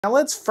Now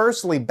let's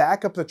firstly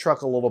back up the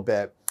truck a little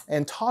bit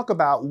and talk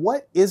about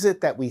what is it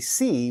that we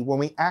see when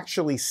we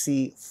actually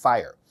see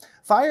fire.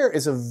 Fire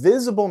is a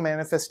visible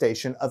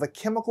manifestation of a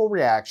chemical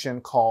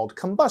reaction called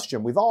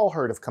combustion. We've all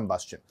heard of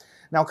combustion.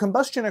 Now,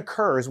 combustion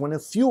occurs when a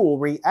fuel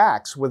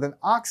reacts with an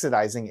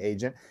oxidizing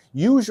agent,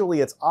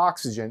 usually it's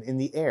oxygen in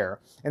the air,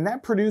 and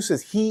that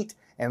produces heat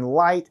and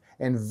light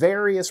and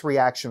various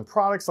reaction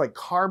products like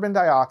carbon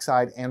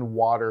dioxide and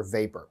water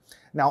vapor.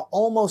 Now,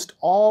 almost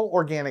all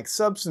organic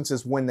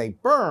substances, when they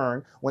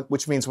burn,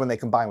 which means when they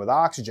combine with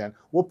oxygen,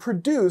 will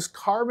produce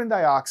carbon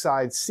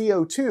dioxide,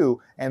 CO2,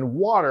 and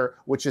water,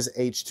 which is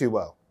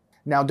H2O.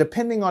 Now,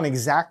 depending on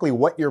exactly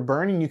what you're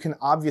burning, you can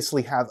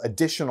obviously have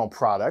additional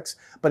products,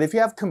 but if you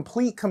have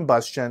complete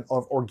combustion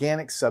of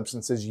organic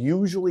substances,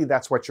 usually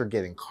that's what you're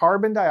getting,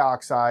 carbon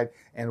dioxide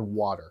and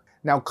water.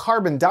 Now,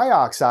 carbon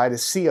dioxide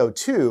is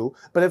CO2,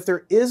 but if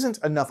there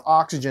isn't enough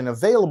oxygen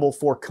available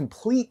for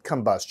complete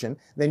combustion,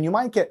 then you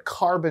might get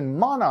carbon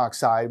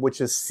monoxide, which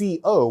is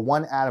CO,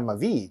 one atom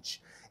of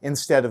each,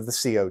 instead of the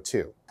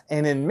CO2.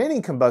 And in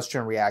many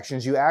combustion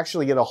reactions, you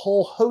actually get a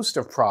whole host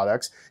of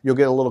products. You'll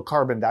get a little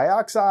carbon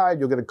dioxide,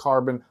 you'll get a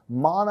carbon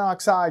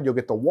monoxide, you'll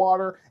get the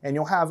water, and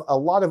you'll have a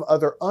lot of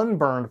other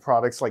unburned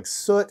products like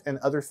soot and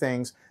other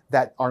things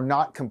that are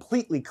not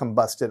completely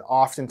combusted,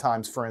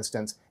 oftentimes, for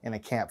instance, in a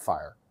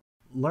campfire.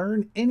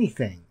 Learn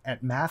anything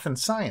at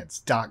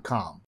mathandscience.com.